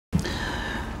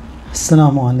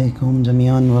السلام عليكم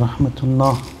جميعا ورحمة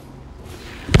الله.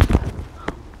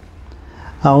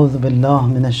 أعوذ بالله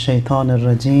من الشيطان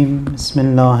الرجيم. بسم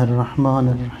الله الرحمن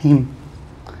الرحيم.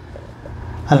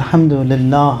 الحمد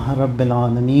لله رب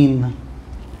العالمين،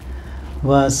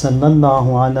 وصلى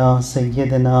الله على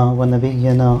سيدنا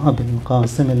ونبينا أبي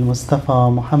القاسم المصطفى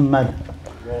محمد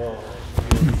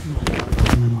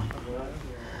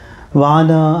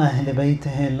وعلى أهل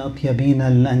بيته الأطيبين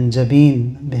الأنجبين،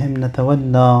 بهم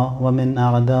نتولى ومن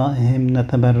أعدائهم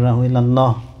نتبرأ إلى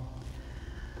الله.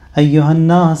 أيها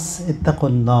الناس اتقوا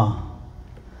الله.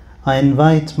 I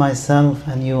invite myself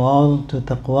and you all to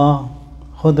taqwa.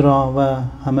 خود را و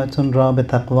همتون را به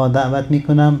تقوا دعوت می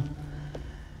کنم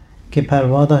که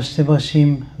پروا داشته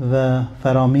باشیم و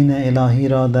فرامین الهی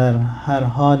را در هر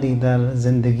حالی در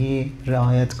زندگی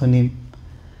رعایت کنیم.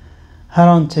 هر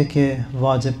آنچه که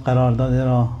واجب قرار داده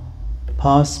را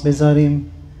پاس بذاریم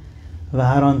و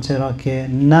هر آنچه را که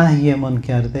نهی من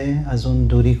کرده از اون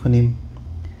دوری کنیم.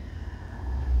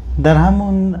 در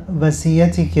همون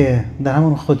وصیتی که در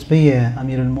همون خطبه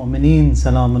امیرالمؤمنین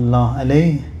سلام الله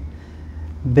علیه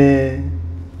به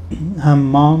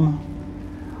حمام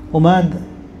اومد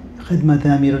خدمت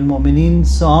امیرالمؤمنین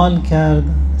سوال کرد: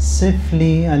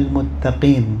 صفلی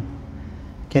المتقین.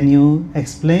 Can you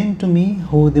explain to me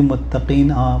who the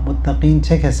متقین are؟ متقین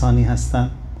چه کسانی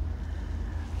هستند؟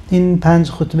 این 5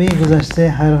 خطبه گذشته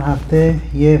هر هفته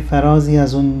یه فرازی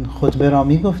از اون خطبه را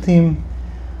می گفتیم.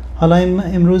 حالا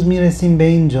امروز می رسیم به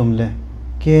این جمله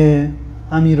که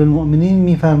امیرالمؤمنین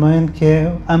می فرمایند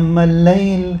که اما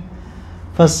اللیل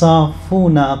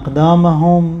فصافون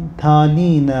اقدامهم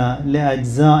تالین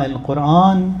لاجزاء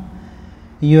القرآن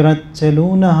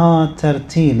یرتلونها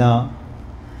ترتیلا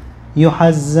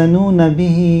يحزنون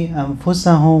به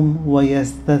أنفسهم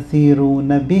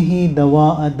ويستثيرون به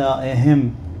دواء دائهم.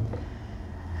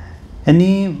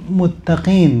 یعنی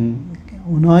متقین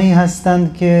اونایی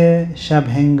هستند که شب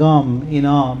هنگام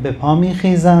اینا به پا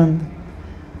میخیزند،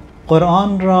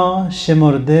 قرآن را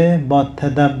شمرده با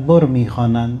تدبر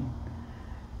میخوانند.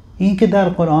 این که در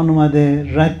قرآن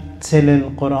اومده رتل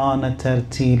القرآن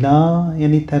ترتیلا،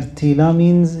 یعنی ترتیلا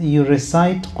means you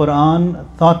recite Quran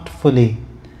thoughtfully.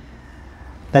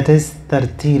 That is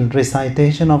ترتیل،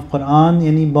 recitation of Quran،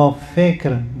 یعنی با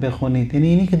فکر بخونید. یعنی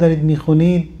اینی که دارید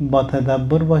میخونید با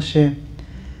تدبر باشه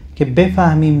که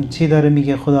بفهمیم چی داره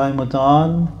میگه خدای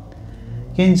متعال،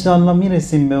 که انشاءالله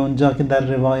میرسیم به اونجا که در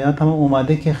روایات هم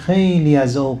اومده که خیلی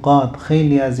از اوقات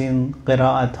خیلی از این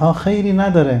قرائت ها خیلی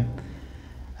نداره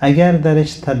اگر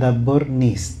درش تدبر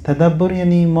نیست. تدبر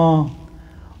یعنی ما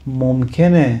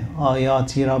ممکنه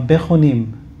آیاتی را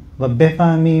بخونیم و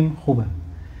بفهمیم، خوبه،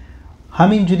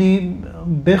 همینجوری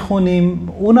بخونیم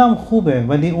اونم خوبه،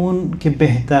 ولی اون که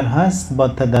بهتر هست با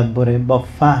تدبره، با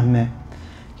فهمه،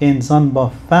 که انسان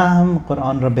با فهم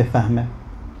قرآن را بفهمه.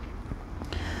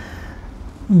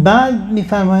 بعد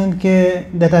میفرمایند که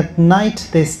that at night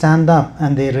they stand up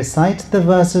and they recite the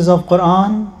verses of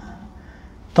Quran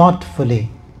thoughtfully,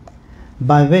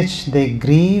 by which they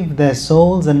grieve their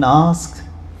souls and ask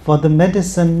for the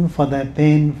medicine for their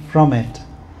pain from it.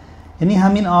 یعنی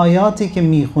همین آیاتی که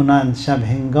میخونند شب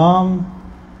هنگام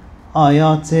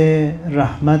آیات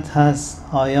رحمت هست،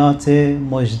 آیات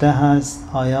مژده هست،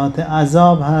 آیات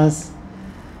عذاب هست.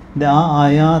 There are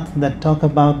ayat that talk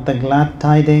about the glad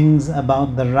tidings, about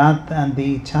the wrath and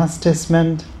the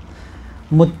chastisement.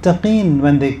 Muttaqin,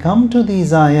 when they come to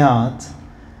these ayat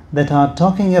that are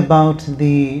talking about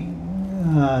the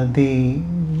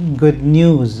good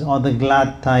news or the glad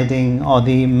tiding or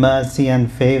the mercy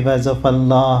and favors of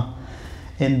Allah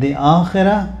in the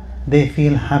akhirah, they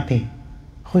feel happy.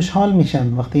 خوشحال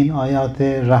میشن وقتی این آیات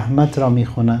رحمت را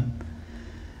میخونن.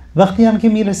 وقتی هم که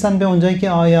میرسن به اونجایی که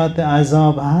آیات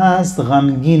عذاب هست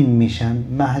غمگین میشن،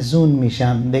 محزون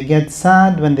میشن. They get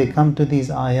sad when they come to these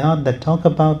ayat that talk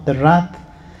about the wrath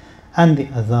and the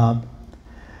azab.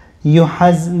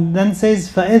 Then says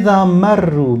فَإِذَا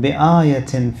مَرُّوا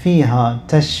بِآيَةٍ فِيهَا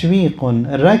تَشْوِيقٌ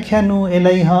رَكَنُوا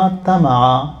إِلَيْهَا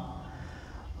طَمَعًا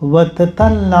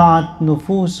وَتَطَلَّعَتْ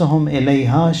نُفُوسُهُمْ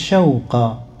إِلَيْهَا شَوْقًا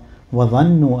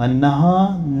وَظَنُّوا أَنَّهَا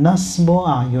نَصْبُ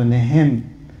أَعْيُنِهِمْ.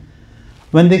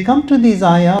 When they come to these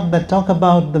ayat that talk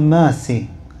about the mercy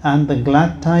and the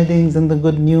glad tidings and the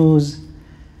good news,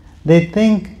 they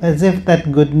think as if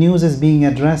that good news is being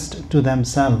addressed to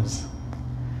themselves.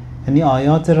 یعنی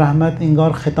آیات رحمت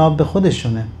انگار خطاب به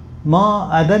خودشونه.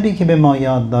 ما ادبی که به ما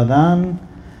یاد دادن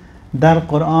در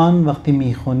قرآن وقتی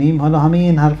میخونیم، حالا همه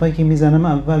این حرفایی که میزنم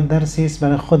اول درسی است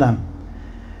برای خودم،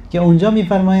 که اونجا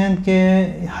میفرمایند که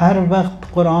هر وقت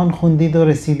قرآن خوندید و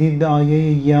رسیدید به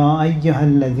آیه یا ایها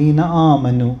الذین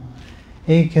آمنو،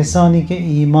 ای کسانی که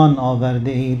ایمان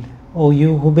آورده اید، O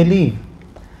you who believe.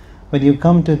 When you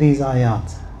come to these ayat,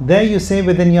 there you say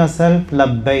within yourself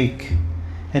labbaik.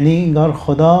 یعنی انگار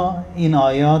خدا این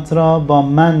آیات را با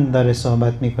من داره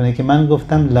صحبت میکنه که من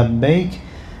گفتم لبیک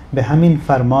به همین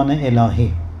فرمان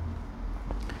الهی.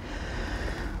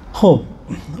 خب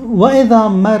و اذا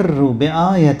مروا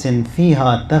بآیة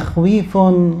فیها تخویف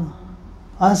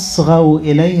اصغوا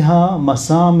الیها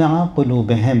مسامع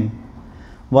قلوبهم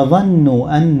وظنوا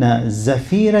ان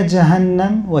زفیر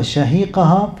جهنم و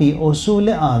شهیقها فی اصول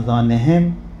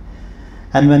آذانهم.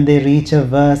 And when they reach a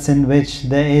verse in which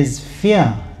there is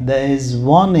fear, there is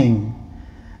warning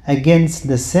against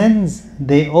the sins,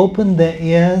 they open their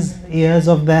ears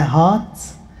of their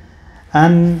hearts,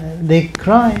 and they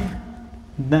cry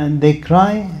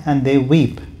and they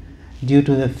weep due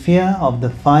to the fear of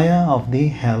the fire of the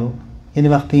hell. یعنی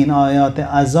وقتی این آیات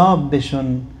عذاب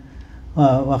بهشون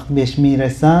وقت بهش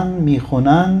میرسن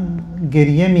میخونن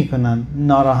گریه میکنن،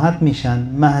 ناراحت میشن،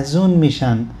 محزون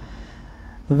میشن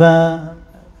و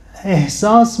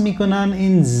احساس میکنن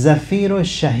این زفیر و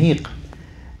شهیق.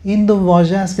 این دو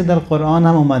واژه است که در قرآن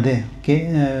هم اومده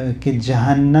که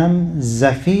جهنم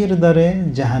زفیر داره،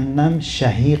 جهنم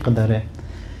شهیق داره.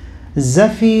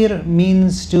 زفیر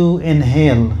means to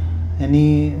inhale،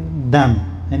 یعنی دم،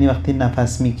 یعنی وقتی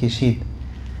نفس میکشید.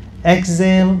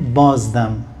 exhale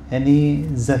بازدم، یعنی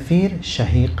زفیر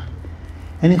شهیق.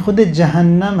 یعنی خود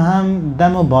جهنم هم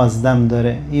دم و بازدم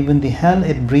داره. Even the hell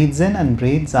it breathes in and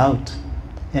breathes out,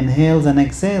 inhales and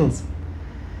exhales.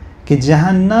 که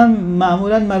جهنم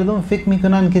معمولا مردم فکر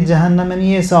میکنن که جهنم یعنی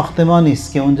یه ساختمانی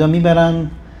است که اونجا میبرن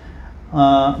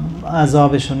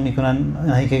عذابشون میکنن،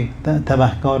 که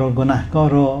تبهکار و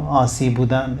گناهکار و عاصی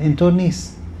بودن. اینطور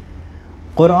نیست.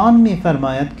 قرآن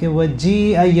میفرماید که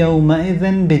وجیء یومئذ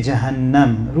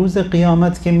بجهنم، روز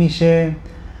قیامت که میشه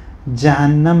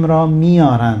جهنم را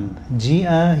میارند.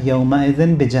 جیء یومئذ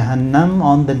بجهنم،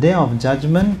 on the day of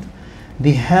judgment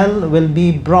the hell will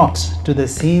be brought to the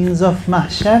scenes of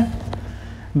محشر.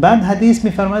 بعد حدیث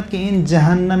میفرماید که این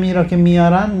جهنمی را که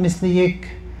میارن مثل یک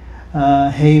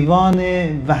حیوان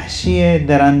وحشی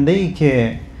درنده‌ای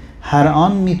که هر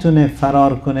آن میتونه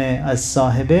فرار کنه از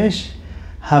صاحبش.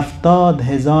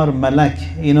 70,000 ملک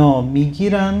اینو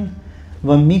میگیرن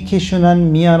و میکشونن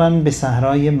میارن به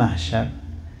صحرای محشر.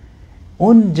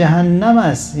 اون جهنم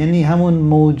است، یعنی همون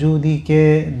موجودی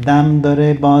که دم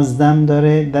داره، بازدم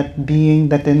داره. That being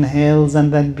that inhales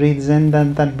and that breathes in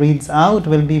and that breathes out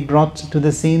will be brought to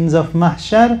the scenes of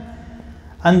mahshar,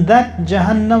 and that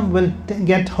Jahannam will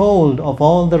get hold of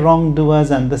all the wrongdoers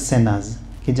and the sinners.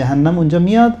 که جهنم اونجا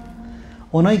میاد،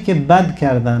 اونایی که بد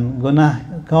کردن،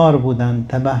 گناهکار بودن،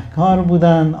 تبهکار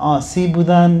بودن، عاصی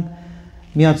بودن،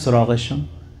 میاد سراغشون.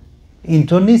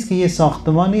 اینطور نیست که یه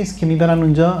ساختمانی است که میبرن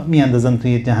اونجا میاندازن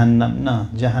توی جهنم. نه،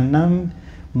 جهنم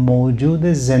موجود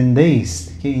زنده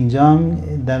است که اینجا هم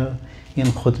در این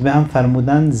خطبه هم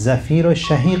فرمودن زفیر و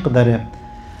شهیق داره.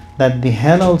 That the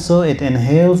hell also it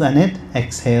inhales and it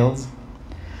exhales.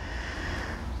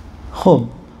 خب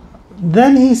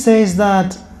then he says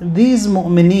that these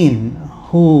mu'mineen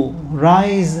who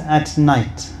rise at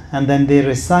night and then they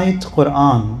recite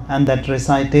Quran, and that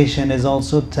recitation is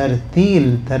also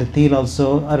tartil also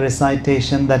a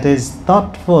recitation that is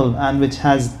thoughtful and which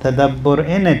has tadabbur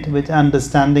in it, with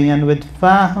understanding and with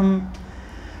fahm.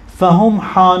 فهم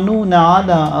حانون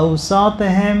على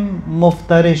أوساطهم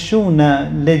مفترشون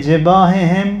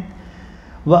لجباههم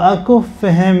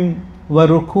وأكفهم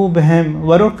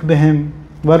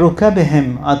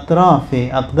وركبهم أطراف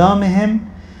أقدامهم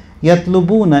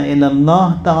يطلبون إلى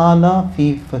الله تعالى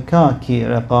في فكاك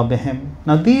رقابهم.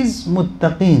 Now these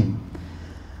muttaqeen,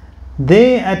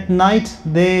 they at night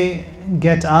they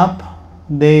get up,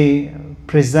 they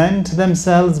present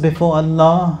themselves before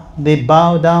Allah, they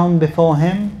bow down before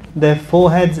Him, their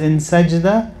foreheads in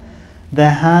sajda,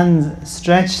 their hands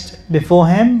stretched before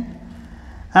Him,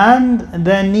 and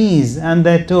their knees and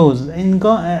their toes,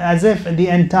 as if the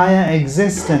entire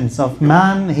existence of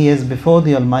man, he is before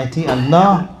the Almighty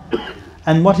Allah.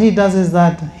 And what he does is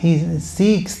that he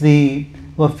seeks the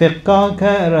وَفِقَّاكَ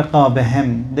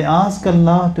رَقَابِهِمْ, they ask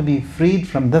Allah to be freed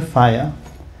from the fire.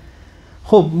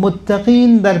 خب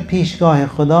متقین در پیشگاه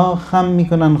خدا خم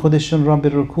میکنن، خودشون را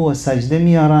به رکوع و سجده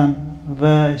میارن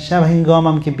و شب هنگام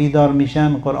هم که بیدار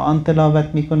میشن قرآن تلاوت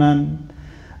میکنن،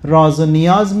 راز و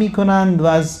نیاز میکنند و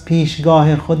از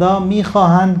پیشگاه خدا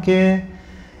میخواهند که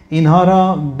اینها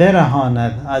را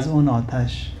برهاند از اون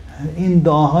آتش. این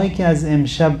دعاهایی که از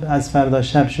امشب، از فردا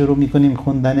شب شروع میکنیم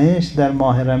خوندنش در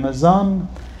ماه رمضان،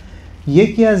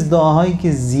 یکی از دعاهایی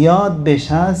که زیاد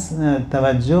بهش هست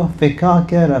توجه،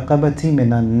 فکاک رقبتی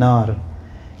من النار،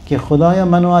 که خدایا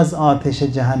منو از آتش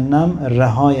جهنم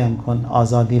رهایم کن،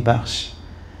 آزادی بخش.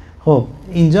 خب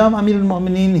اینجا هم امیر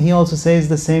المؤمنین he also says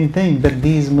the same thing, that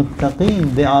these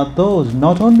muttaqeen, they are those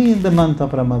not only in the month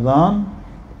of Ramadan,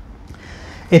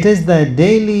 it is the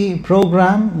daily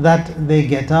program that they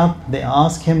get up, they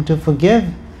ask him to forgive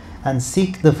and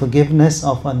seek the forgiveness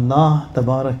of Allah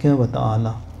Tabaraka wa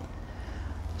Ta'ala.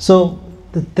 So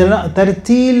the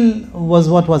tartil was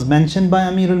what was mentioned by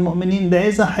Amir al-Mu'mineen. There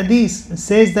is a hadith, it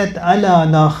says that ala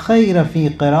la khayra fi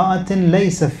qira'atin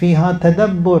laysa fiha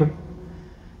tadabbur.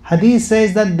 Hadith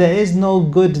says that there is no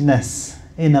goodness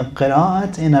in a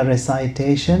qira'at, in a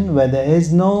recitation where there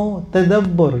is no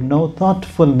tadabbur, no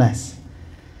thoughtfulness.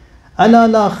 Ala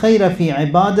la khayra fi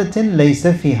ibadatin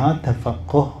laysa fiha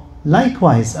tafaqquh.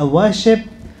 Likewise, a worship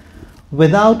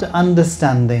without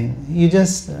understanding. We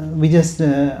just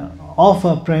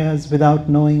offer prayers without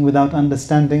knowing, without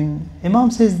understanding. Imam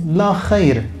says, La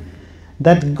khair.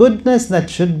 That goodness that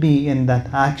should be in that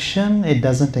action, it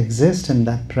doesn't exist in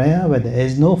that prayer where there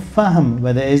is no fahm,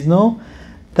 where there is no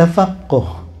tafaqquh.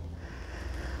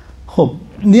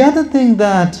 The other thing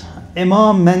that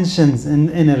Imam mentions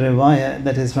in a riwayah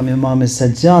that is from Imam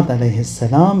al-Sajjad alayhi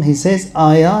salam, he says,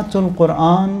 Ayatul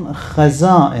Quran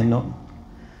khaza'inu.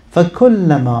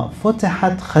 فكلما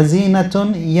فتحت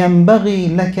خزينة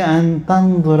ينبغي لك أن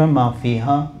تنظر ما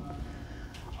فيها.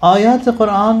 Ayat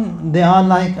al-Quran, they are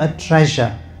like a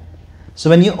treasure. So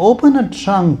when you open a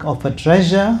trunk of a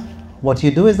treasure, what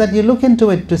you do is that you look into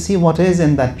it to see what is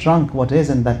in that trunk, what is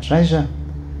in that treasure.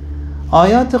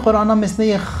 Ayat al-Quran مثل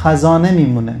یک خزانه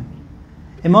میمونه.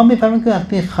 امام میفرماید که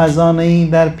وقتی خزانه‌ای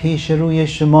در پیش روی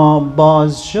شما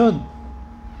باز شد،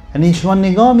 یعنی شما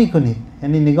نگاه میکنید،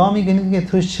 یعنی نگاه میکنید که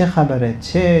توش چه خبره،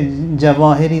 چه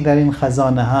جواهری در این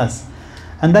خزانه هست.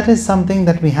 And that is something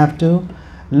that we have to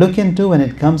look into when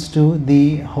it comes to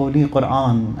the Holy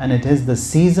Quran, and it is the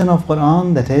season of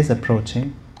Quran that is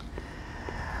approaching.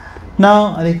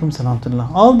 Now, alaykum salam tullah.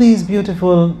 All these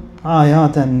beautiful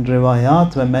ayat and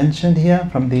riwayat were mentioned here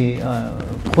from the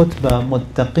Khutba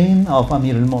Muttaqeen of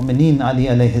Amir al-Mu'mineen Ali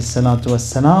alayhi salatu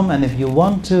wassalam. And if you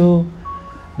want to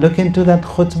look into that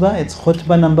khutbah, it's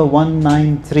khutbah number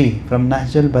 193 from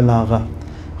Nahj al-Balagha,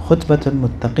 Khutbatul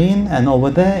Muttaqeen. And over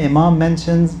there Imam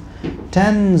mentions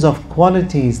tens of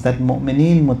qualities that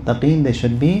mu'mineen, muttaqeen, they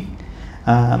should be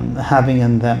having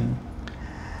in them.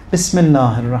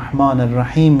 Bismillah ar-Rahman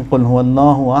ar-Rahim. Qul huwa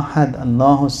Allahu ahad,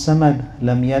 Allahu samad,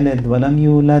 lam yalid wa lam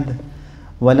yulad,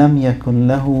 wa lam yakun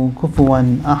lahu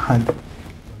kufuwan ahad.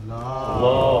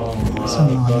 Allahumma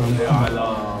salli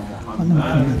ala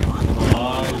Muhammad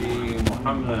wa ali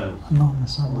Muhammad.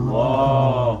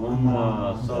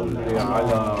 Allahumma salli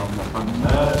ala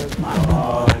Muhammad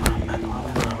wa ali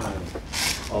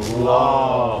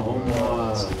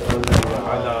Allahumma salli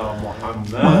ala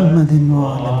Muhammadin wa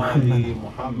ala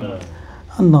Muhammad.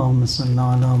 Allahumma salli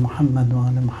ala Muhammad wa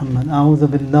ala Muhammad. A'udhu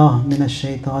billah minash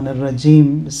shaitanir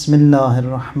rajim.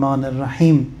 Bismillahir rahmanir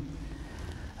rahim.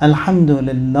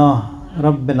 Alhamdulillah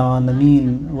Rabbil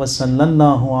alameen. Wa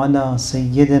sallallahu ala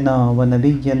sayyidina wa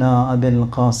nabiyyina Abil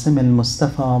Qasim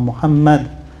al-Mustafa Muhammad.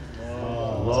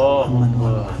 اللهم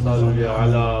صل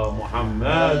على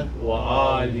محمد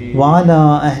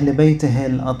وعلى أهل بيته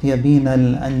الأطيبين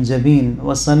الأنجبين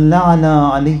وصل على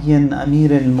علي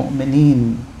أمير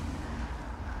المؤمنين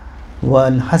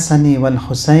والحسن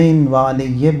والحسين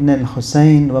وعلي بن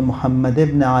الحسين ومحمد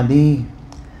بن علي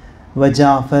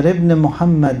وجعفر بن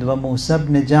محمد وموسى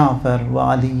بن جعفر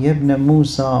وعلي بن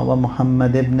موسى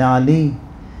ومحمد بن علي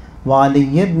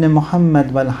وعلي بن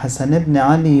محمد والحسن بن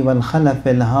علي والخلف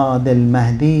الهادي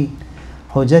المهدي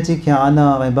حجتك على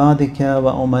عبادك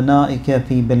وأمنائك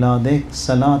في بلادك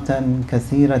صلاة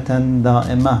كثيرة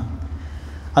دائمة.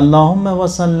 اللهم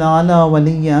وصل على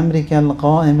ولي أمرك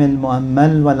القائم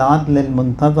المؤمل والعدل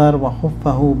المنتظر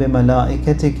وحفه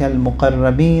بملائكتك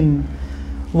المقربين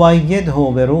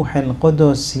وأيده بروح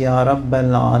القدس يا رب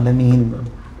العالمين.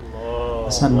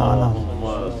 صلى على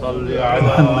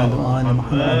محمد وآل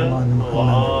محمد.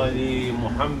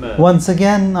 Once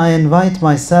again, I invite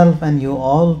myself and you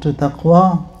all to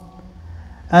taqwa.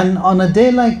 And on a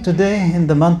day like today, in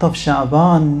the month of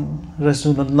Sha'ban,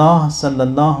 Rasulullah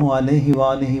sallallahu alayhi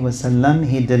wa alihi wasallam,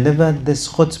 he delivered this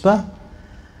khutbah,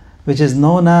 which is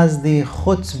known as the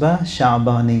Khutba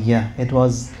Shabaniyya. It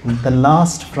was the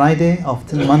last Friday of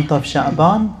the month of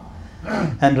Sha'ban,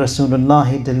 and Rasulullah,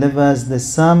 he delivers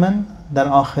this sermon. در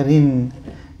آخرین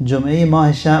جمعه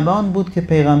ماه شعبان بود که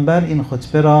پیغمبر این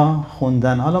خطبه را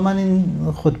خوندن. حالا من این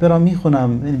خطبه را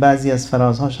میخونم، این بعضی از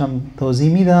فرازهاش هم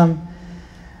توضیح میدم.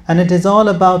 And it is all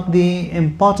about the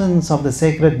importance of the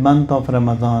sacred month of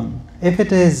Ramadan. if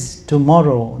it is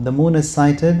tomorrow, the moon is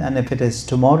sighted, and if it is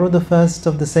tomorrow the first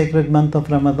of the sacred month of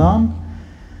Ramadan,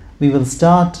 we will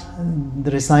start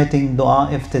reciting Dua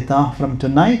Iftitah from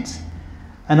tonight.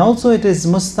 And also it is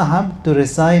mustahab to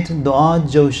recite Dua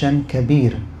Joshan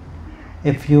Kabir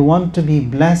if you want to be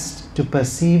blessed to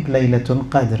perceive Laylatul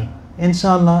Qadr.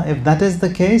 Inshallah, if that is the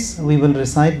case, we will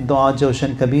recite Dua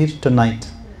Joshan Kabir tonight.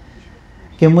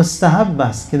 که مستحب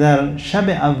است که در شب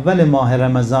اول ماه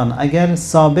رمضان اگر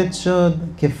ثابت شد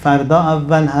که فردا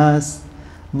اول هست،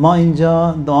 ما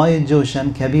اینجا دعای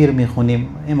جوشن کبیر میخونیم.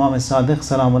 امام صادق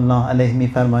سلام الله علیه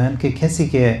میفرمایند که کسی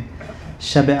که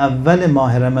شب اول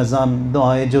ماه رمضان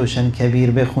دعای جوشن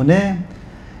کبیر بخونه،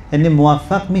 یعنی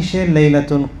موفق میشه لیلة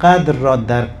القدر را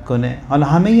درک کنه. حالا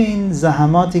همه این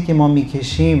زحماتی که ما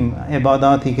میکشیم،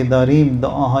 عباداتی که داریم،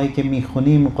 دعاهایی که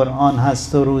میخونیم، قرآن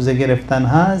هست و روزه گرفتن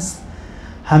هست،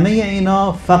 همه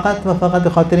اینا فقط و فقط به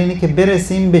خاطر اینه که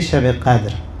برسیم به شب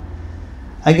قدر.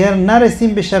 اگر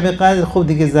نرسیم به شب قدر، خب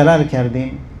دیگه ضرر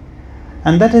کردیم.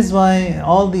 And that is why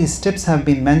all these tips have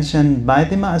been mentioned by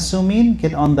the Ma'asumin,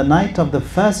 that on the night of the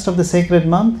first of the sacred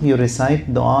month, you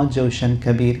recite Dua Joshan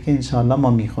Kabir, ki inshallah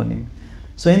ma mikhunim.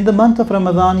 So in the month of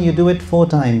Ramadan, you do it 4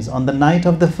 times. On the night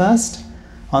of the first,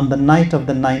 on the night of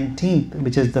the 19th,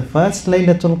 which is the first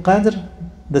Laylatul Qadr,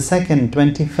 the second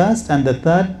 21st, and the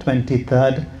third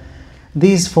 23rd.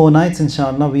 These 4 nights,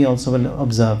 inshallah, we also will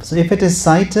observe. So if it is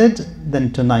sighted,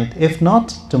 then tonight. If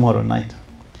not, tomorrow night.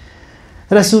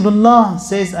 Rasulullah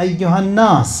says, Ayyuhan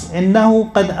nas,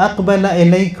 innahu qad aqbala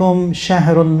ilaykum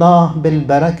shahrullah bil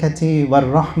barakati wal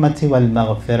rahmati wal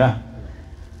maghfirah.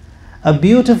 A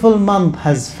beautiful month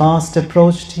has fast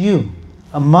approached you.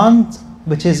 A month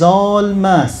which is all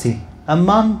mercy. A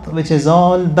month which is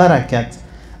all barakat.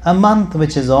 A month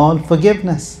which is all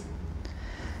forgiveness.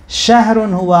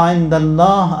 Shahrun huwa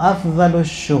indallah afdhalu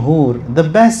shuhur. The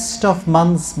best of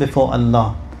months before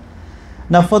Allah.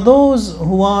 Now for those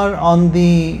who are on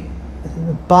the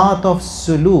path of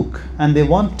suluk and they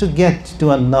want to get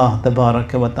to Allah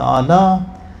Tabaraka wa Ta'ala,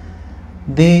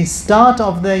 the start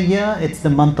of the year, it's the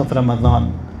month of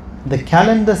Ramadan. The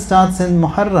calendar starts in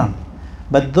Muharram.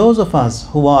 But those of us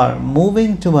who are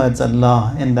moving towards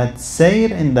Allah in that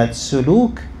sayr, in that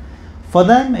suluk, for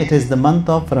them it is the month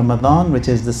of Ramadan, which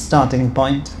is the starting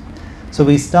point. So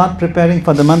we start preparing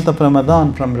for the month of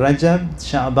Ramadan from Rajab,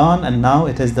 Sha'ban, and now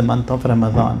it is the month of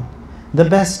Ramadan. The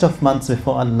best of months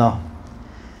before Allah.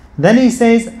 Then he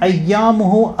says,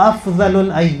 Ayyamuhu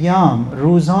afdhalul ayyam.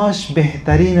 Ruzhash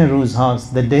behtareen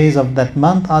ruzhas. The days of that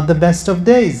month are the best of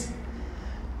days.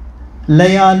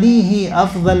 Layalihi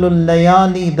afdhalul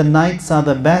layali. The nights are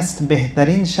the best.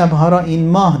 Behtareen shabhara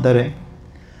in mah dare.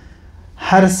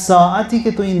 हर साआती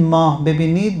के तो इन माह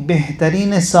बेबिनीद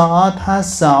बेहतरीन साआत है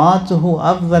साआतुहु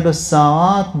अफ़ज़लु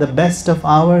साआत. The best of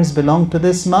hours belong to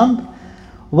this month.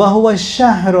 وهو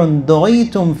شهر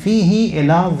دعيتم فيه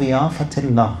إلى ضيافة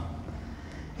الله.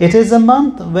 It is a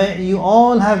month where you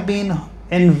all have been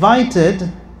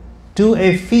invited to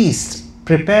a feast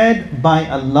prepared by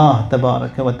Allah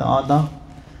Tabaraka wa Ta'ala.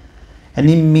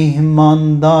 यानी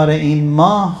मेहमानदार इन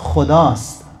माह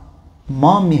खुदास्त.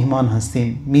 ما میهمان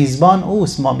هستیم. میزبان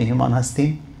اوست، ما میهمان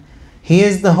هستیم. He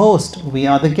is the host, we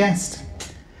are the guest.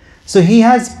 So he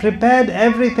has prepared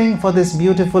everything for this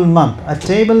beautiful month. A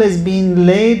table is being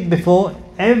laid before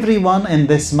everyone in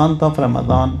this month of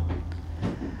Ramadan.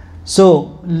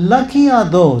 So lucky are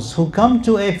those who come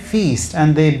to a feast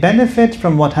and they benefit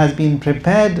from what has been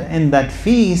prepared in that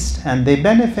feast, and they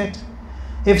benefit.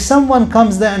 If someone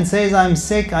comes there and says, I'm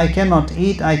sick, I cannot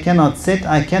eat, I cannot sit,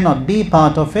 I cannot be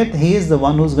part of it, he is the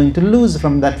one who's going to lose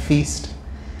from that feast.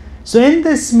 So in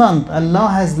this month, Allah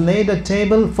has laid a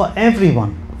table for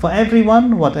everyone. For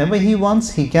everyone, whatever he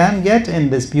wants, he can get in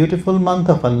this beautiful month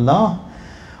of Allah.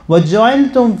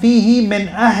 وَجَعَلْتُمْ فِيهِ مِنْ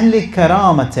أَهْلِ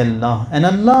كَرَامَةِ اللَّهِ. And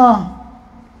Allah,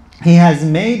 He has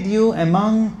made you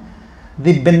among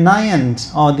the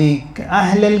benignant, or the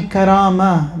Ahl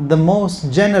al-Karama, the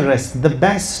most generous, the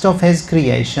best of His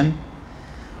creation.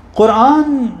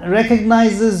 Quran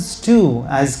recognizes two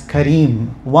as Kareem.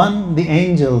 One, the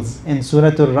angels in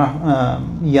Surah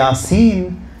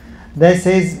Yasin, there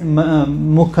says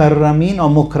Mukarramin or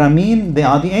Mukrameen, they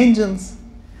are the angels.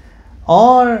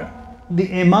 Or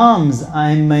the Imams,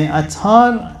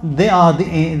 Athar, they are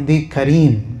the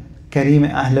Kareem.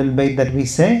 Kareem Ahl al-Bayt that we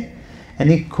say.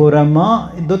 یعنی کرما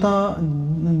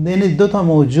دوتا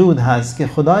موجود هست که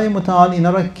خدای متعال اینا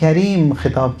را کریم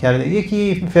خطاب کرده.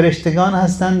 یکی فرشتگان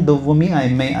هستند، دومی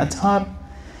ائمه اطهار.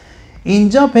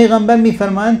 اینجا پیغمبر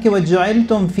میفرمایند که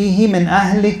وجعلتم فیه من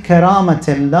اهل کرامت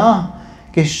الله،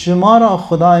 که شما را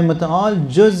خدای متعال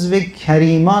جزو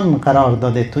کریمان قرار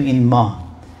داده تو این ماه.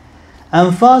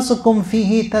 انفاسکم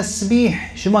فیه تسبیح،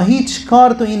 شما هیچ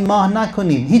کار تو این ماه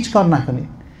نکنید، هیچ کار نکنید.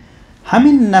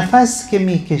 همین نفس که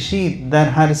میکشید در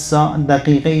هر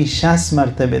دقیقه 60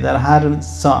 مرتبه، در هر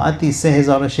ساعتی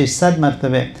 3600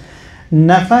 مرتبه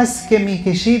نفس که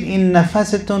میکشید، این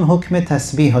نفستون حکم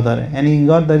تسبیح داره. یعنی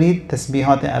انگار دارید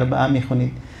تسبیحات اربعه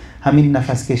میخونید. همین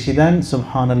نفس کشیدن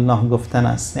سبحان الله گفتن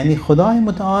است. یعنی خدای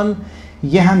متعال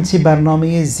یه همچی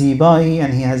برنامه زیبایی،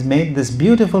 and he has made this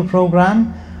beautiful program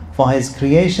for his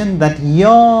creation that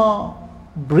your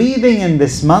breathing in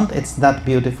this month, it's that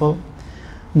beautiful.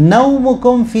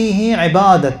 نومكم فيه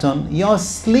عبادة. Your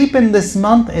sleep in this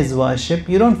month is worship.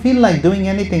 You don't feel like doing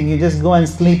anything, you just go and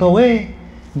sleep away.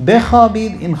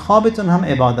 بخوابید، این خوابتون هم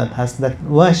عبادت هست. That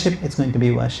worship, it's going to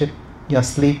be worship, your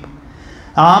sleep.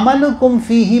 عملكم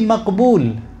فيه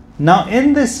مقبول. Now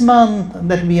in this month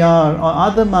that we are, or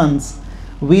other months,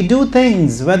 we do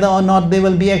things, whether or not they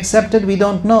will be accepted, we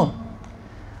don't know.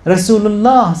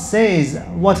 Rasulullah says,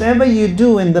 whatever you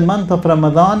do in the month of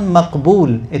Ramadan,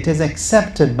 maqbool, it is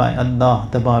accepted by Allah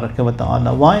Tabaraka wa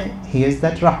Ta'ala. Why? He is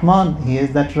that Rahman, He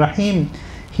is that Rahim,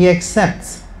 He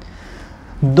accepts.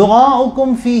 Du'a'ukum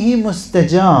fihi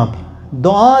mustajab.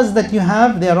 Du'as that you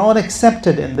have, they are all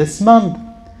accepted in this month.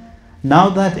 Now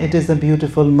that it is a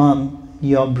beautiful month,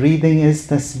 your breathing is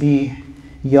tasbih,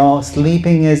 your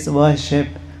sleeping is worship,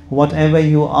 whatever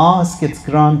you ask, it's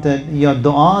granted. Your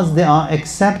du'as, they are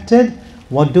accepted.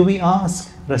 What do we ask?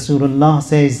 Rasulullah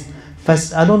says,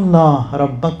 فَاسْأَلُوا اللَّهَ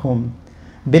رَبَّكُمْ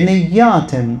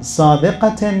بِنِيَّاتٍ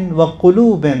صَادِقَةٍ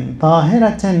وَقُلُوبٍ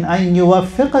طَاهِرَةٍ أَنْ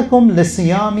يُوَفِّقَكُمْ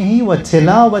لِصِيَامِهِ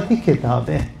وَتِلَاوَةِ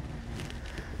كِتَابِهِ.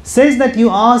 Says that you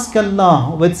ask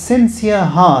Allah with sincere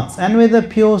hearts and with a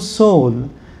pure soul,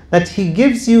 that He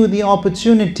gives you the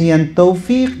opportunity and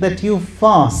tawfiq that you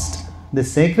fast the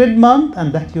sacred month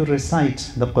and that you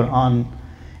recite the Quran.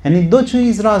 یعنی دو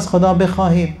چیز را از خدا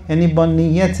بخواهید، یعنی با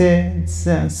نیت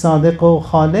صادق و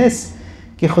خالص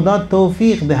که خدا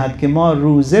توفیق دهد که ما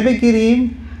روزه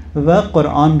بگیریم و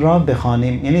قرآن را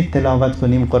بخوانیم، یعنی تلاوت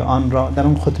کنیم قرآن را. در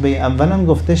اون خطبه اولم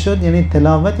گفته شد، یعنی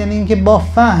تلاوت یعنی اینکه با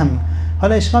فهم.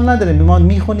 حالا اشکال نداره ما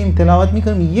میخونیم تلاوت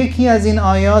میکنیم، یکی از این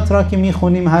آیات را که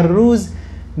میخونیم هر روز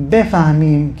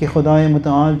بفهمیم که خدای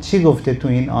متعال چی گفته تو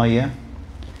این آیه.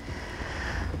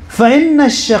 فإن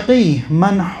الشقي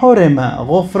من حرم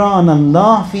غفران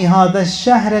الله في هذا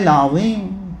الشهر العظيم.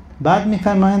 بعد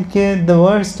میفرمایند که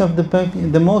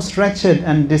the most wretched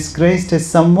and disgraced is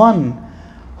someone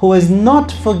who is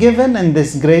not forgiven in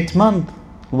this great month.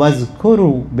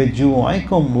 واذكروا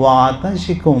بجوعكم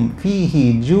وعطشكم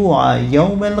فيه جوع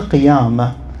يوم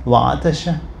القيامة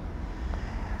وعطشه.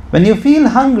 When you feel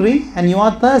hungry and you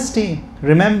are thirsty,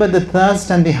 remember the thirst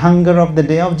and the hunger of the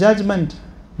day of judgment.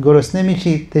 گرسنه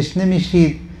میشید، تشنه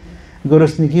میشید،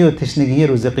 گرسنگی و تشنگی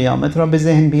روز قیامت را به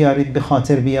ذهن بیارید، به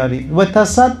خاطر بیارید. و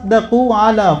تصدقوا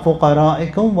علی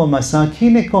فقرائکم و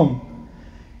مساکینکم.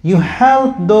 You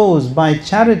help those by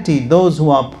charity, those who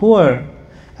are poor,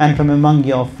 and from among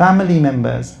your family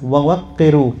members.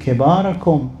 وَوَقِّرُوا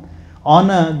كِبَارَكُمْ.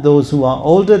 Honor those who are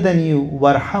older than you.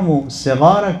 وَارْحَمُوا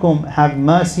صِغَارَكُمْ. Have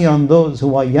mercy on those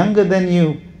who are younger than you.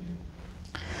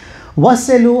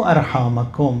 وَصِلُوا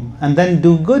أَرْحَامَكُمْ. And then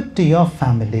do good to your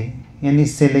family. یعنی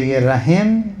صله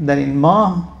رحم در این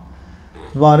ماه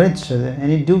وارد شده،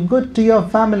 یعنی do good to your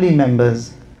family members.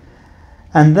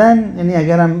 And then یعنی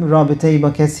اگرم رابطه‌ای با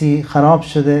کسی خراب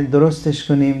شده درستش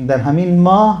کنیم در همین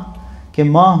ماه که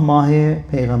ماه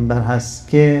پیغمبر هست،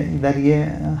 که در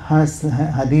یه هست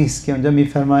حدیث که اونجا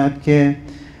میفرماید که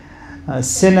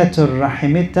صلة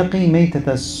الرحم تقی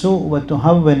میتة السوء و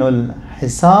تهون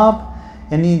الحساب.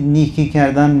 یعنی نیکی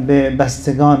کردن به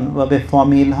بستگان و به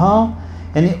فامیل ها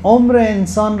یعنی عمر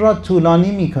انسان را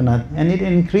طولانی می کند. And it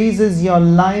increases your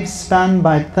lifespan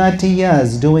by 30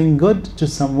 years doing good to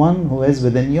someone who is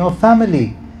within your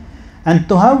family. And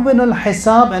تهون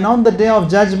الحساب, and on the day of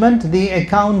judgment the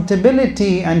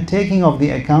accountability and taking of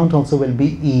the account also will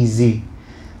be easy,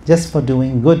 just for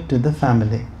doing good to the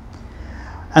family.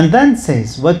 And then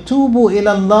says, وَتُوبُوا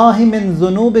إِلَى اللَّهِ مِنْ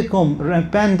ذُنُوبِكُمْ.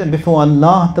 Repent before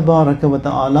Allah Tabaraka wa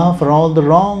Ta'ala for all the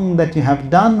wrong that you have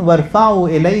done. وَارْفَعُوا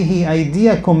إِلَيْهِ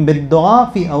أَيْدِيَكُمْ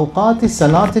بِالدُّعَاءِ فِي أَوْقَاتِ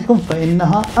صَلَاتِكُمْ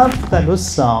فَإِنَّهَا أَفْضَلُ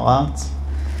السَّاعَاتِ.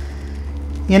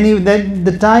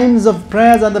 The times of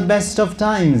prayers are the best of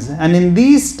times. And in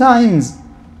these times,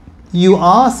 you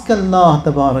ask Allah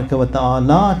Tabaraka wa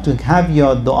Ta'ala to have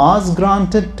your du'as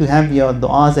granted, to have your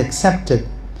du'as accepted.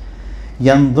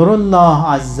 ينظر الله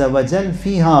عز وجل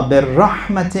فيها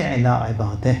بالرحمة إلى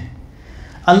عباده.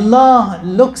 Allah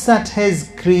looks at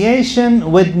His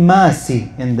creation with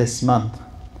mercy in this month.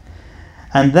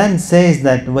 And then says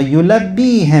that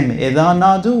وَيُلَبِّيهِمْ إِذَا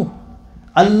نَادُوهُ.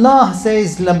 Allah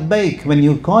says labbaik when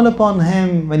you call upon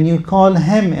Him, when you call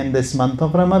Him in this month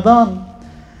of Ramadan.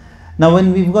 Now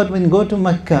when we go to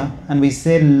Mecca and we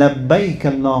say labbaik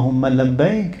Allahumma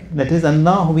labbaik, that is,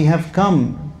 Allah, we have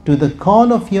come to the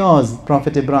call of yours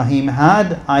Prophet Ibrahim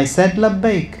had, I said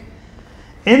labbaik.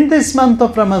 In this month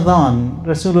of Ramadan,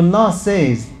 Rasulullah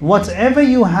says, whatever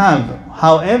you have,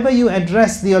 however you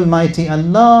address the Almighty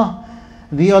Allah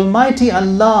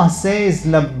says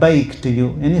labbaik to you.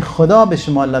 Yani Khuda be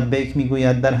shuma labbaik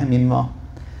miguyad dar hamin mah.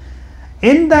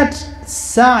 In that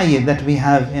sa'i that we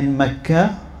have in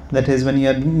Mecca, that is when you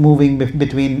are moving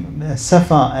between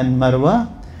Safa and Marwa,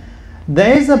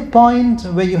 there is a point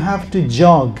where you have to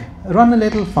jog, run a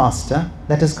little faster.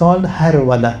 That is called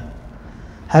harwala.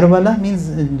 Harwala means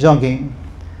jogging.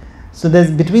 So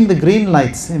there's between the green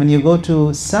lights, when you go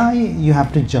to sa'i, you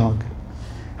have to jog.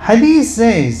 Hadith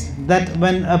says that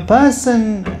when a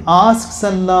person asks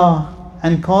Allah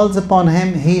and calls upon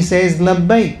Him, he says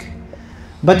labbaik.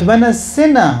 But when a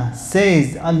sinner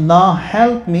says, Allah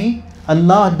help me,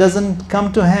 Allah doesn't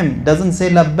come to him, doesn't say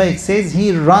labbaik, says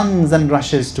he runs and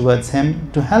rushes towards him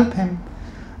to help him.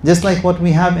 Just like what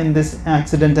we have in this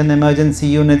accident and emergency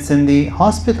units in the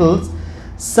hospitals,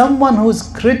 someone who's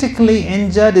critically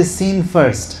injured is seen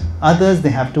first. Others, they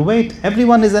have to wait.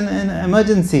 Everyone is in an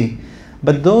emergency.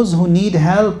 But those who need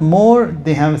help more,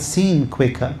 they have seen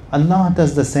quicker. Allah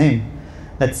does the same.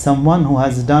 That someone who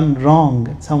has done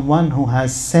wrong, someone who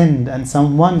has sinned, and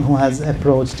someone who has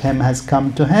approached Him, has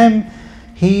come to Him,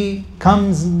 He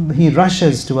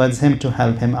rushes towards Him to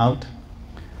help him out.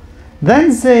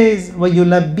 Then says,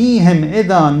 وَيُلَبِّيهِمْ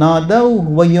إِذَا نَادَوْهُ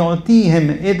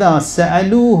وَيُعْتِيهِمْ إِذَا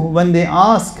سَأَلُوهُ. When they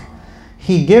ask,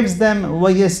 He gives them.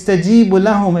 وَيَسْتَجِيبُ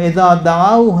لَهُمْ إِذَا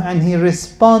دَعَوْهُ. And He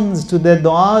responds to their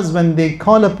du'as when they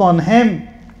call upon Him.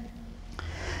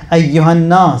 أَيُّهَا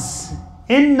النَّاسِ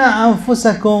إِنَّ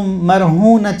أَنفُسَكُمْ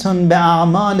مَرْهُونَةٌ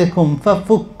بِأَعْمَالِكُمْ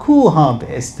فَفُكُّوهَا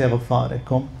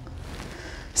بِإِسْتِغْفَارِكُمْ.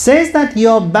 Says that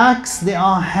your backs, they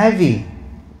are heavy.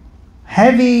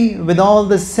 Heavy with all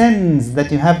the sins that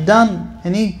you have done.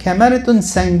 یعنی کمرتون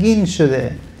سنگین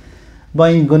شده با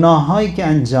این گناهایی که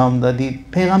انجام دادید.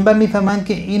 پیغمبر میفهمند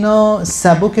که اینو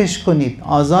سبکش کنید،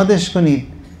 آزادش کنید.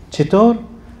 چطور؟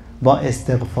 با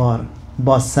استغفار،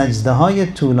 با سجده های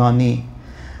طولانی.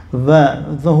 و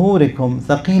ظهورکم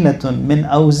ثقیلة من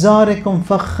اوزارکم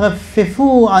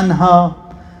فخففوا عنها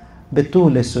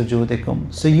بطول سجودکم.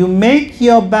 So you make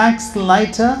your backs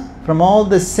lighter from all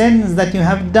the sins that you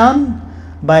have done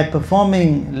by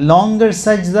performing longer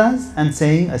sajdas and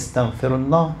saying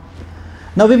astaghfirullah.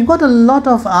 Now we've got a lot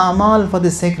of a'mal for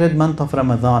the sacred month of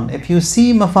Ramadan. If you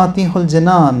see Mafatihul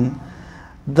Janan,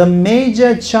 the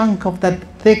major chunk of that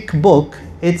thick book,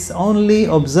 it's only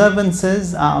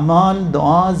observances, a'mal,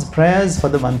 du'as, prayers for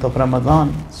the month of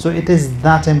Ramadan. So it is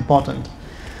that important.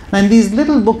 Now in these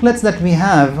little booklets that we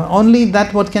have, only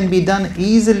that what can be done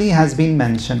easily has been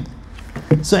mentioned.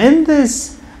 So in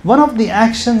this, one of the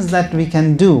actions that we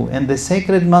can do in the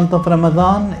sacred month of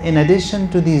Ramadan, in addition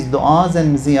to these du'as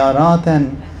and ziyarat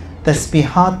and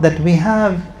tasbihat that we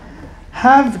have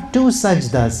 2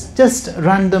 sajdas, just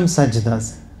random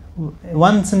sajdas.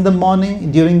 Once in the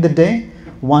morning during the day,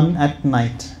 one at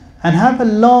night. And have a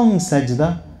long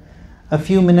sajda, a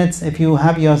few minutes. If you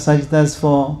have your sajdas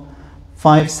for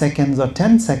 5 seconds or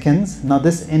 10 seconds, now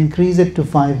this increase it to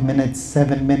 5 minutes,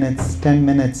 7 minutes, 10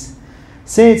 minutes.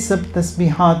 Say it's a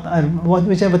tasbihat, or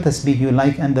whichever tasbih you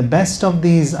like, and the best of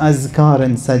these azkar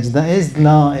and sajda is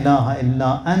La ilaha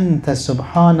illa anta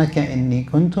subhanaka inni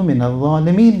kuntu minal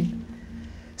zalimin.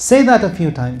 Say that a few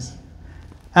times.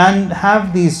 And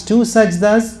have these 2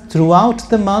 sajdas throughout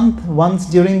the month, once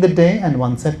during the day and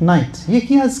once at night.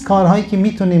 یکی از کارهایی که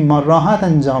میتونیم ما راحت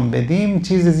انجام بدیم،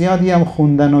 چیز زیادی هم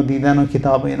خوندن و دیدن و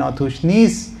کتاب اینا توش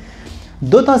نیست.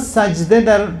 2 تا سجده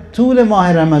در طول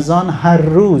ماه رمضان هر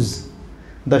روز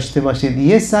داشته باشید.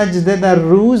 یه سجده در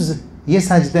روز، یه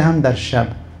سجده هم در شب.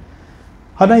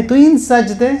 حالا تو این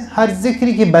سجده هر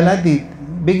ذکری که بلدید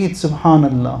بگید سبحان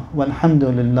الله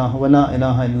والحمدلله ولا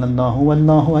اله الا الله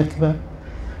والله اکبر.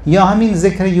 یا همین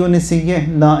ذکر یونسیه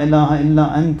لا اله الا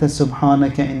انت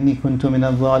سبحانك انی کنت من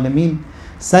الظالمین.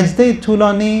 سجده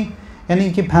طولانی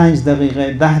یعنی که 5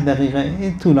 دقیقه 10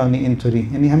 دقیقه طولانی اینطوری،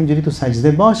 یعنی همینجوری تو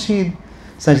سجده باشید،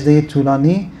 سجده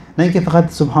طولانی، نه اینکه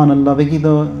فقط سبحان الله بگید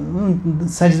و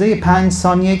سجده 5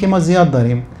 ثانیه که ما زیاد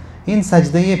داریم. این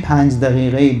سجده 5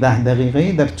 دقیقه 10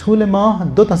 دقیقه در طول ماه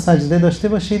 2 تا سجده داشته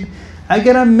باشید.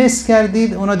 اگرم مس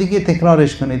کردید اونا دیگه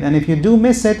تکرارش کنید. And if you do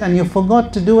miss it and you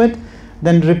forgot to do it,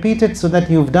 then repeat it so that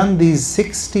you've done these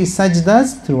 60 sajdas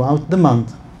throughout the month.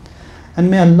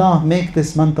 And may Allah make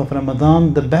this month of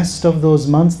Ramadan the best of those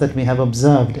months that we have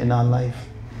observed in our life.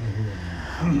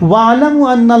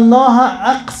 وَاعْلَمُوا أَنَّ اللَّهَ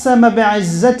أَقْسَمَ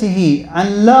بِعِزَّتِهِ أَنْ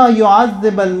لَا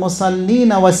يُعَذِّبَ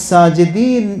الْمُصَلِّينَ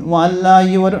وَالسَّاجِدِينَ وَأَنْ لَا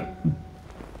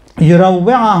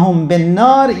يُرَوِّعَهُمْ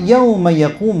بِالنَّارِ يَوْمَ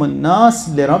يَقُومُ النَّاسِ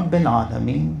لِرَبِّ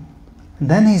الْعَالَمِينَ.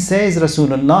 Then he says,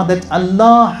 Rasulullah, that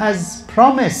Allah has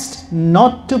promised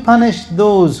not to punish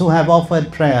those who have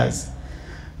offered prayers,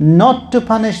 not to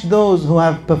punish those who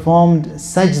have performed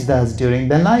sajdas during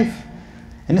their life.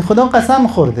 یعنی خدا قسم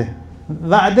خورده،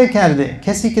 وعده کرده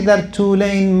کسی که در طول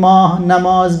این ماه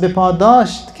نماز به پا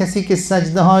داشت، کسی که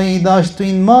سجده هایی داشت تو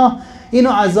این ماه، اینو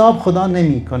عذاب خدا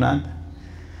نمی کند.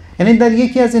 یعنی در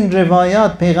یکی از این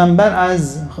روایات پیغمبر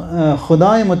از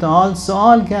خدای متعال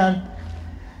سوال کرد.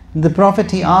 The prophet,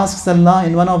 he asks Allah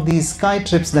in one of these sky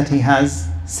trips that he has,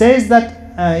 says that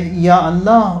Ya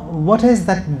Allah, what is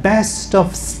that best of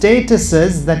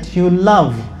statuses that you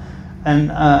love and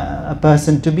a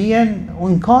person to be in?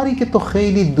 اون کاری که تو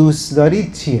خیلی دوست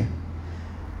دارید چیه؟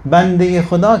 بنده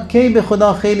خدا کی به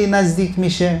خدا خیلی نزدیک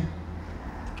میشه؟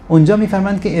 اونجا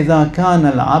میفرمند که اذا کان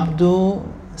العبد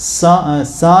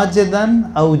ساجدا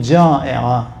او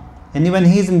جائعا، یعنی when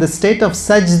he is in the state of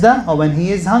sajda or when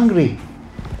he is hungry.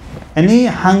 یعنی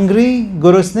hungry،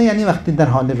 گرسنه، یعنی وقتی در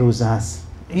حال روزه هست.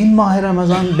 این ماه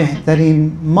رمضان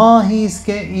بهترین ماهی است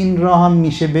که این راه هم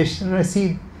میشه بهش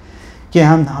رسید که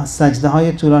هم سجده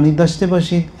های طولانی داشته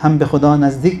باشید، هم به خدا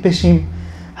نزدیک بشیم،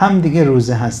 هم دیگه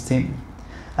روزه هستیم.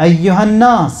 ایها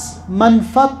الناس من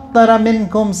فطر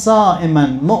منکم صائما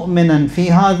مؤمنا فی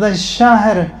هذا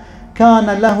الشهر كان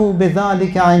له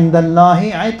بذلك عند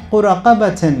الله عتق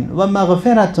رقبة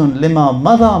ومغفرة لما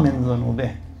مضى من ذنوبه.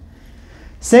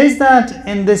 Says that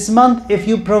in this month if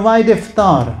you provide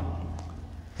iftar،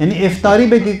 یعنی افتاری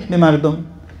بدید به مردم،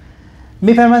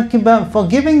 میفرماید که for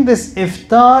giving this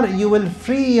iftar you will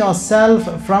free yourself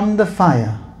from the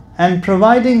fire. And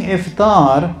providing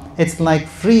iftar, it's like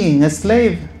freeing a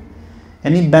slave.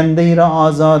 یعنی بنده ای را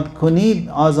آزاد کنید،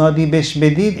 آزادی بهش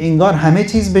بدید، انگار همه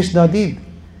چیز بهش دادید.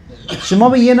 شما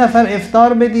به یه نفر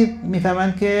افطار بدید،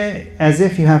 میفهمند که as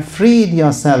if you have freed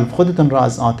yourself، خودتون را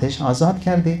از آتش آزاد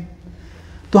کردید.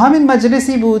 تو همین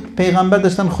مجلسی بود، پیغمبر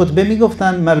داشتن خطبه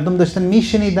میگفتن، مردم داشتن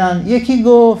میشنیدن. یکی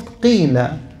گفت قیل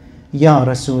یا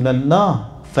رسول الله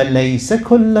فلیس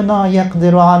کلنا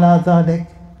یقدر علی ذلك.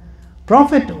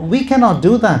 Prophet, we cannot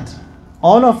do that.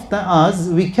 All of us,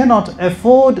 we cannot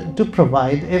afford to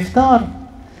provide iftar.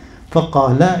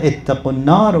 فقال اتقوا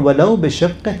النار ولو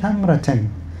بشق تمرة.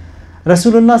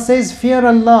 Rasulullah says, fear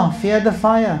Allah, fear the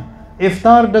fire.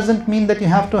 Iftar doesn't mean that you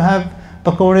have to have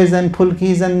pakoras and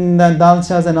pulkis and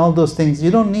dalchas and all those things.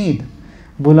 You don't need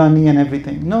bulani and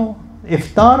everything. No.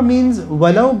 Iftar means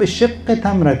ولو بشق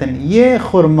تمرة. یه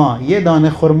خرما، یه دانه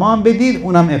خرما بدید،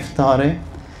 اونم افتاره.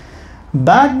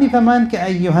 بعد میفهمند که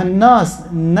ایها الناس،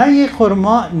 نه یه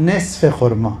خرما، نصف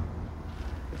خرما.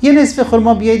 یه نصف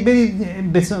خرما بیایید بدید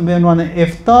به عنوان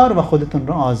افطار و خودتون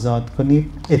رو آزاد کنید.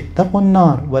 اتقوا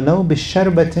النار ولو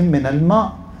بشربة من الماء.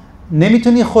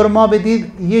 نمیتونی خرما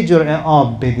بدید، یه جرعه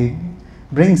آب بدید.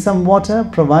 Bring some water,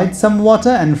 provide some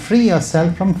water and free yourself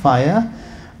from fire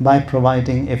by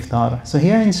providing iftar. So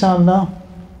here inshallah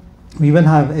we will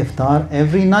have iftar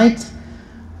every night.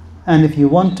 And if you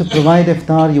want to provide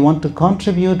iftar, you want to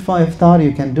contribute for iftar,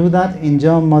 you can do that.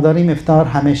 اینجا ما داریم افطار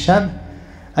همه شب.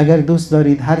 اگر دوست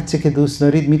دارید، هر چه که دوست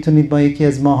دارید، میتونید با یکی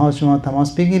از ماها شما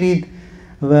تماس بگیرید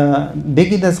و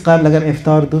بگید از قبل اگر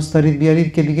افطار دوست دارید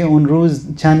بیارید که دیگه اون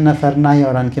روز چند نفر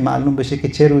نیارن که معلوم بشه که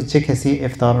چه روز چه کسی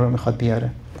افطار رو میخواد بیاره.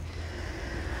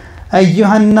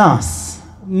 ایها الناس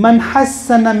من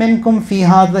حسن منكم في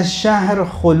هذا الشهر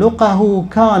خلقه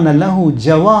كان له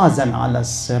جوازا على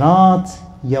الصراط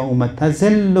يوم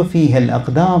تزل فيه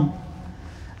الأقدام.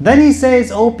 Then he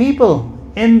says, O people,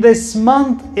 in this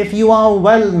month if you are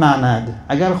well mannered،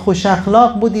 اگر خوش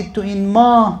اخلاق بودید تو این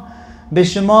ماه، به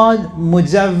شما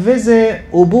مجوز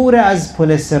عبور از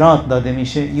پل صراط داده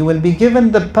میشه. You will be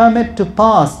given the permit to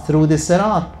pass through the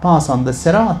صراط, pass on the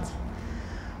صراط.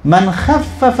 من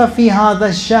خفف في هذا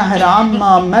الشهر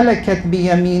عما ملكت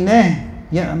بيمينه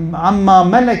عما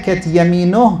ملكت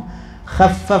يمينه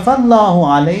خفف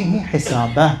الله عليه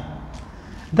حسابه.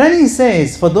 Then he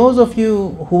says, for those of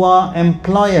you who are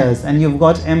employers and you've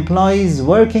got employees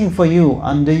working for you,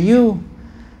 under you,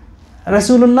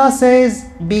 Rasulullah says,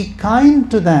 be kind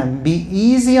to them, be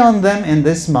easy on them in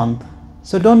this month.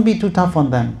 So don't be too tough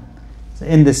on them. So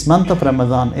in this month of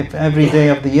Ramadan, if every day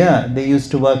of the year they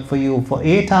used to work for you for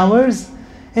 8 hours,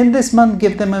 in this month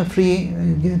give them a free,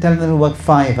 tell them to work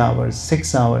 5 hours,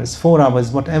 6 hours, 4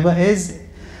 hours, whatever is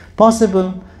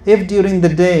possible. If during the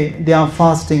day they are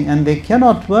fasting and they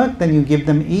cannot work, then you give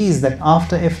them ease, that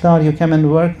after iftar you come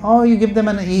and work, or you give them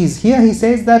an ease. Here he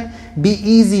says that be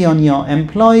easy on your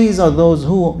employees or those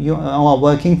who are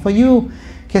working for you.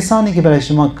 کسانی که برای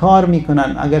شما کار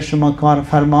میکنن، اگر شما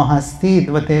کارفرما هستید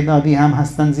و تعدادی هم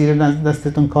هستن زیر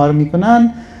دستتون کار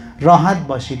میکنن، راحت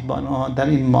باشید با آنها در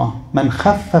این ماه. من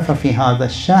خفف فی هذا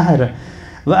الشهر.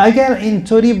 و اگر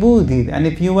اینطوری بودید, and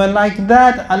if you were like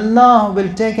that, Allah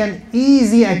will take an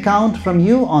easy account from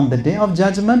you on the day of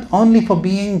judgment only for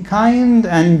being kind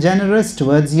and generous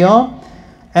towards your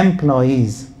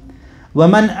employees.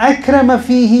 وَمَنْ أَكْرَمَ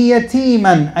فِيهِ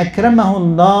يَتِيمًا أَكْرَمَهُ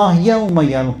اللَّهُ يَوْمَ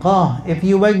يَلْقَاهُ. If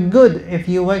you were good, if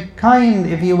you were kind,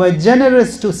 if you were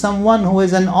generous to someone who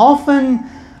is an orphan,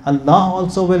 Allah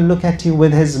also will look at you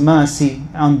with His mercy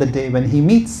on the day when He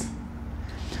meets.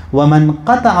 وَمَنْ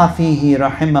قَطَعَ فِيهِ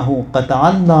رَحِمَهُ قَطَعَ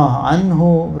اللَّهُ عَنْهُ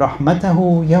رَحْمَتَهُ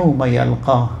يَوْمَ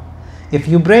يَلْقَاهُ. If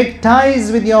you break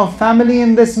ties with your family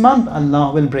in this month,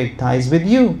 Allah will break ties with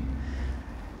you.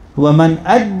 وَمَنْ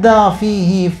أَدَّى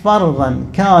فِيهِ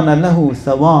فَرْضًا كَانَ لَهُ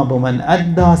ثَوَابُ مَنْ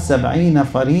أَدَّى 70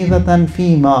 فَرِيضَةً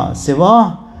فِيمَا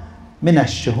سِوَاهُ مِنَ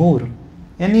الشُّهُورِ.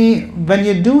 Yani, when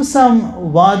you do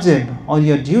some wajib or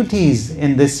your duties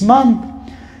in this month,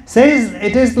 says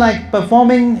it is like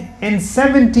performing in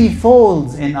 70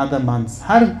 folds in other months.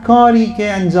 هر کاری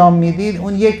که انجام میدید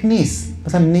اون یک نیست.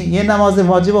 مثلا یه نماز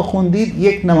واجب رو خوندید،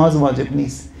 یک نماز واجب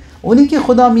نیست. اونی که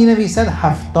خدا می نویسد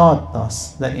 70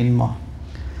 تاست در این ماه.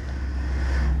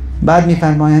 بعد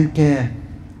میفرمایند که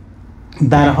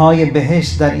درهای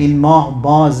بهشت در این ماه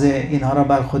بازه، اینها را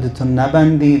بر خودتون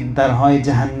نبندید. درهای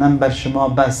جهنم بر شما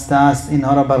بسته است،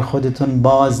 اینها را بر خودتون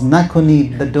باز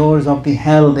نکنید. The doors of the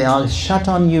hell, they are shut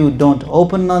on you, don't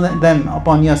open them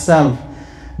upon yourself.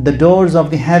 The doors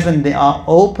of the heaven, they are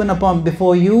open upon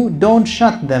before you, don't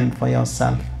shut them for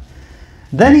yourself.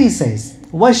 Then he says,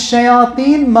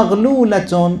 وَالشَّيَاطِينَ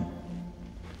مَغْلُولَةٌ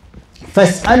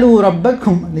فَاسْأَلُوا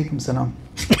رَبَّكُمْ عليكم السلام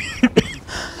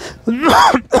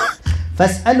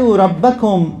فَاسْأَلُوا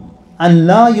رَبَّكُمْ أَنْ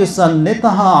لَا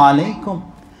يُسَلِّطَهَا عَلَيْكُمْ.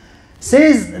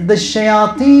 Says the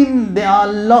shayateen, they are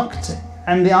locked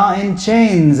and they are in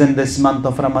chains in this month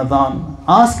of Ramadan.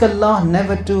 Ask Allah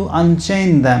never to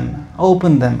unchain them,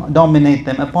 open them, dominate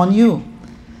them upon you.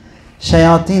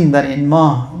 shayateen در این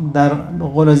ماه در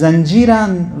غل و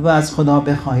زنجیرن و از خدا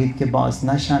بخواهید که باز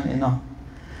نشن اینا.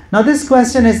 Now this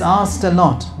question is asked a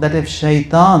lot, that if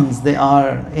shaitans, they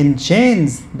are in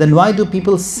chains, then why do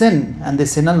people sin? And they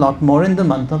sin a lot more in the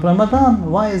month of Ramadan.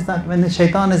 Why is that when the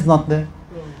shaitan is not there?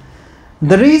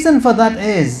 The reason for that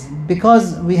is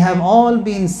because we have all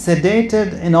been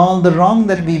sedated in all the wrong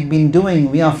that we've been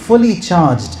doing. We are fully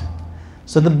charged.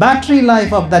 So the battery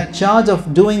life of that charge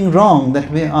of doing wrong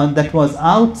that was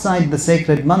outside the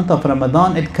sacred month of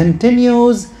Ramadan, it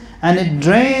continues and it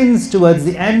drains towards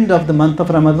the end of the month of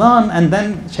Ramadan, and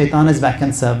then shaitan is back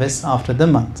in service after the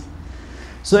month.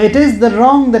 So it is the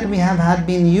wrong that we had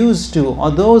been used to,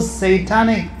 or those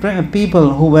satanic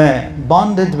people who were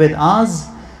bonded with us,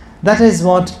 that is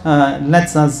what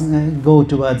lets us go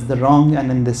towards the wrong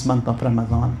and in this month of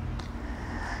Ramadan.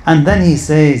 And then he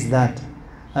says that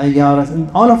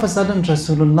all of a sudden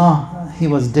Rasulullah, he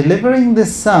was delivering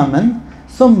this sermon,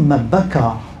 ثُمَّ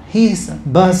بَكَى. He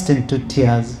burst into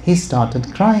tears. He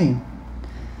started crying.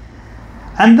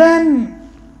 And then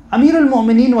Amir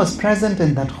al-Mu'mineen was present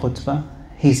in that khutbah.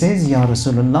 He says, Ya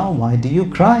Rasulullah, why do you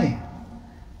cry?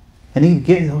 یعنی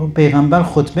پیغمبر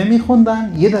خطبه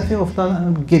میخوندن، یه دفعه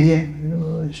افتادن گریه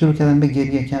شروع کردن به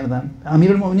گریه کردن.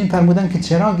 امیر المؤمنین فرمودن که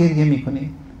چرا گریه میکنی؟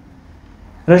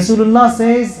 Rasulullah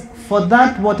says, for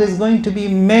that what is going to be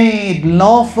made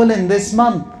lawful in this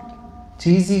month,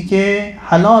 چیزی که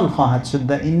حلال خواهد شد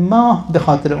در این ماه، به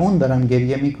خاطر اون دارم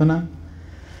گریه میکنم.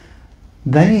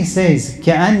 Then he says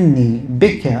كأني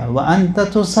بك وأنت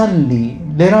تصلي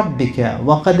لربك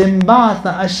وقد انبعث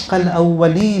أشقى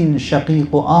الأولين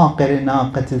شقيق آقر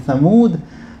ناقة ثمود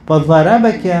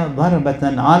فضربك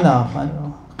ضربة على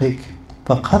خلقك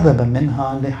فقذب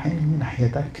منها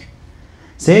لحيتك.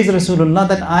 Says Rasulullah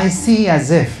that I see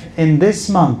as if in this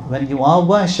month when you are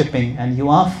worshipping and you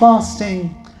are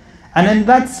fasting, and in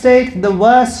that state the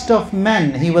worst of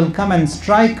men, he will come and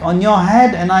strike on your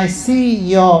head, and I see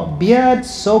your beard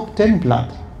soaked in blood.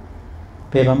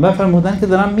 پیغمبر فرمودن که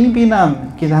دارم میبینم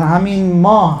که در همین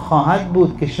ماه خواهد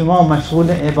بود که شما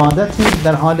مشغول عبادتید،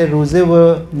 در حال روزه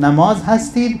و نماز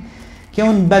هستید، که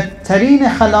اون بدترین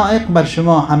خلائق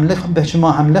به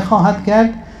شما حمله خواهد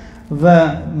کرد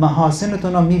و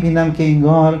محاسنتون رو میبینم که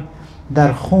انگار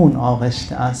در خون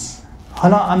آغشته است.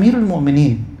 حالا امیر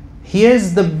المؤمنین، he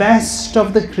is the best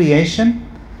of the creation.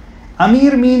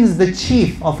 Amir means the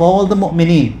chief of all the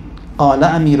mu'mineen. قال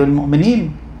أمير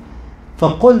المؤمنين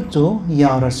فقلت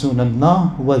يا رسول الله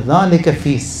وذلك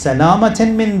في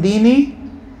سلامة من ديني.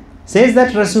 Says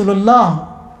that Rasulullah,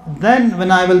 then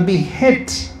when I will be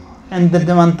hit in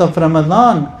the month of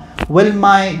Ramadan, will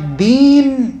my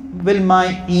deen, will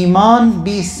my iman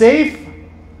be safe?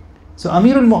 So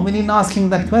Amirul Mu'mineen asking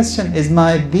that question, is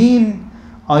my deen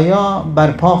آیا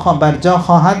برجا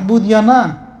خواهد بود یا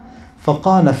نه؟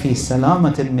 فقال في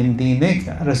سلامة من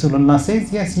دينك. Rasulullah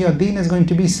says, yes, your deen is going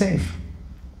to be safe.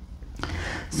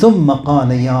 ثم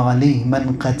قال يا علي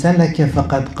من قتلك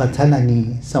فقد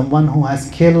قتلني. Someone who has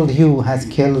killed you has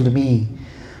killed me.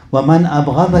 ومن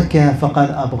أبغضك فقد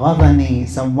أبغضني.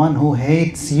 Someone who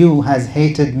hates you has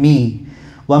hated me.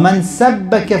 ومن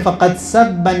سبك فقد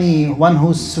سبني. One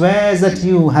who swears at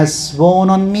you has sworn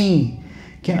on me.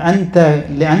 أنت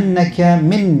لأنك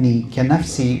مني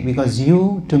كنفسي, because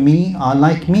you to me are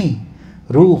like me.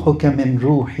 روحك من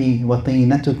روحي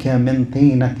وطينتك من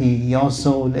طينتي. Your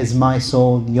soul is my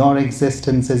soul, your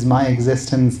existence is my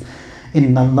existence.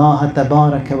 إن الله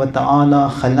تبارك وتعالى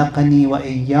خلقني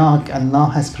وإياك.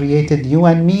 Allah has created you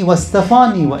and me.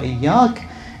 واصطفاني وإياك.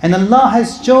 And Allah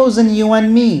has chosen you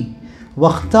and me.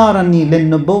 واختارني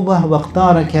للنبوة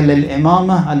واختارك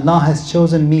للإمامة. Allah has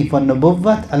chosen me for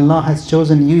nubuwwat. Allah has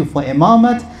chosen you for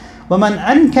imamat. ومن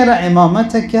أنكر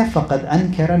إمامتك فقد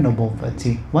أنكر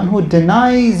نبوتي. One who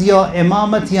denies your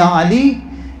imamat, Ya Ali,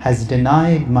 has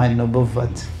denied my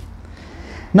nubuwwat.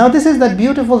 Now this is that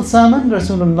beautiful sermon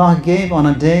Rasulullah gave on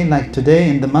a day like today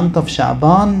in the month of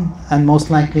Sha'ban, and most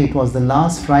likely it was the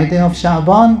last Friday of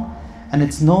Sha'ban, and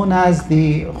it's known as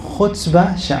the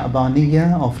Khutba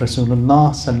Shabaniyya of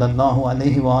Rasulullah sallallahu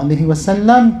alaihi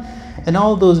wasallam. And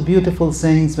all those beautiful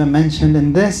sayings were mentioned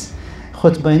in this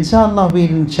khutbah. Inshallah,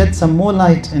 we'll shed some more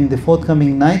light in the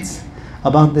forthcoming nights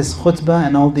about this khutbah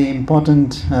and all the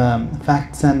important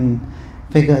facts and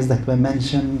figures that were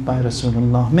mentioned by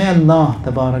Rasulullah. May Allah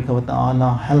Tabaraka wa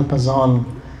Ta'ala help us all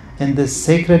in this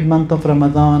sacred month of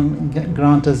Ramadan,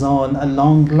 grant us all a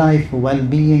long life,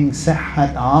 well-being,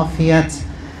 sihhat, afiyat,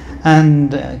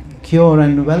 and cure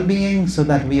and well-being, so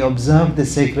that we observe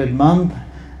this sacred month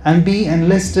and be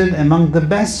enlisted among the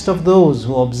best of those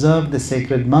who observe the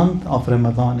sacred month of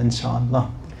Ramadan,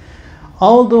 inshallah.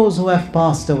 All those who have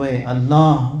passed away,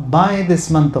 Allah, by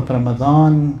this month of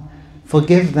Ramadan,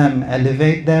 forgive them,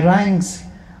 elevate their ranks.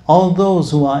 All those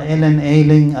who are ill and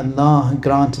ailing, Allah,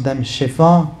 grant them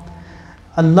shifa.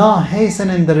 Allah, hasten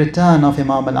in the return of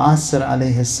Imam al-Asr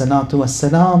alayhi salatu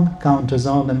wassalam. Count us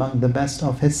all among the best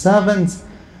of His servants.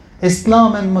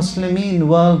 Islam and Muslimin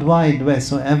worldwide,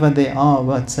 wheresoever they are,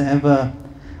 whatsoever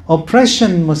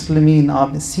oppression Muslimin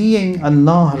are seeing,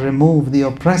 Allah, remove the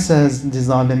oppressors, the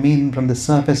Zalimeen, from the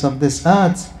surface of this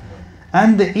earth.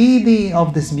 And the Eid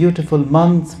of this beautiful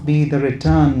month be the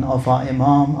return of our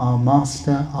Imam, our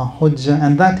Master, our Hujjah,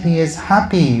 and that he is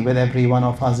happy with every one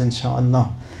of us,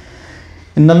 inshaAllah.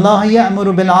 إن الله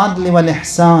يأمر بالعدل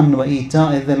والإحسان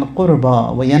وإيتاء ذي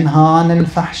القربى وينهى عن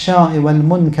الفحشاء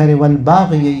والمنكر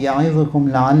والبغي يعظكم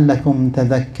لعلكم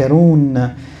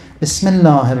تذكرون. بسم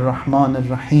الله الرحمن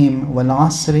الرحيم.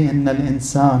 والعصر إن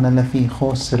الإنسان لفي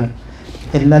خسر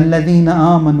إلا الذين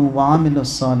آمنوا وعملوا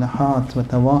الصالحات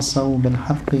وتواصوا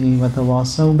بالحق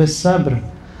وتواصوا بالصبر.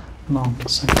 اللهم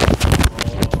صل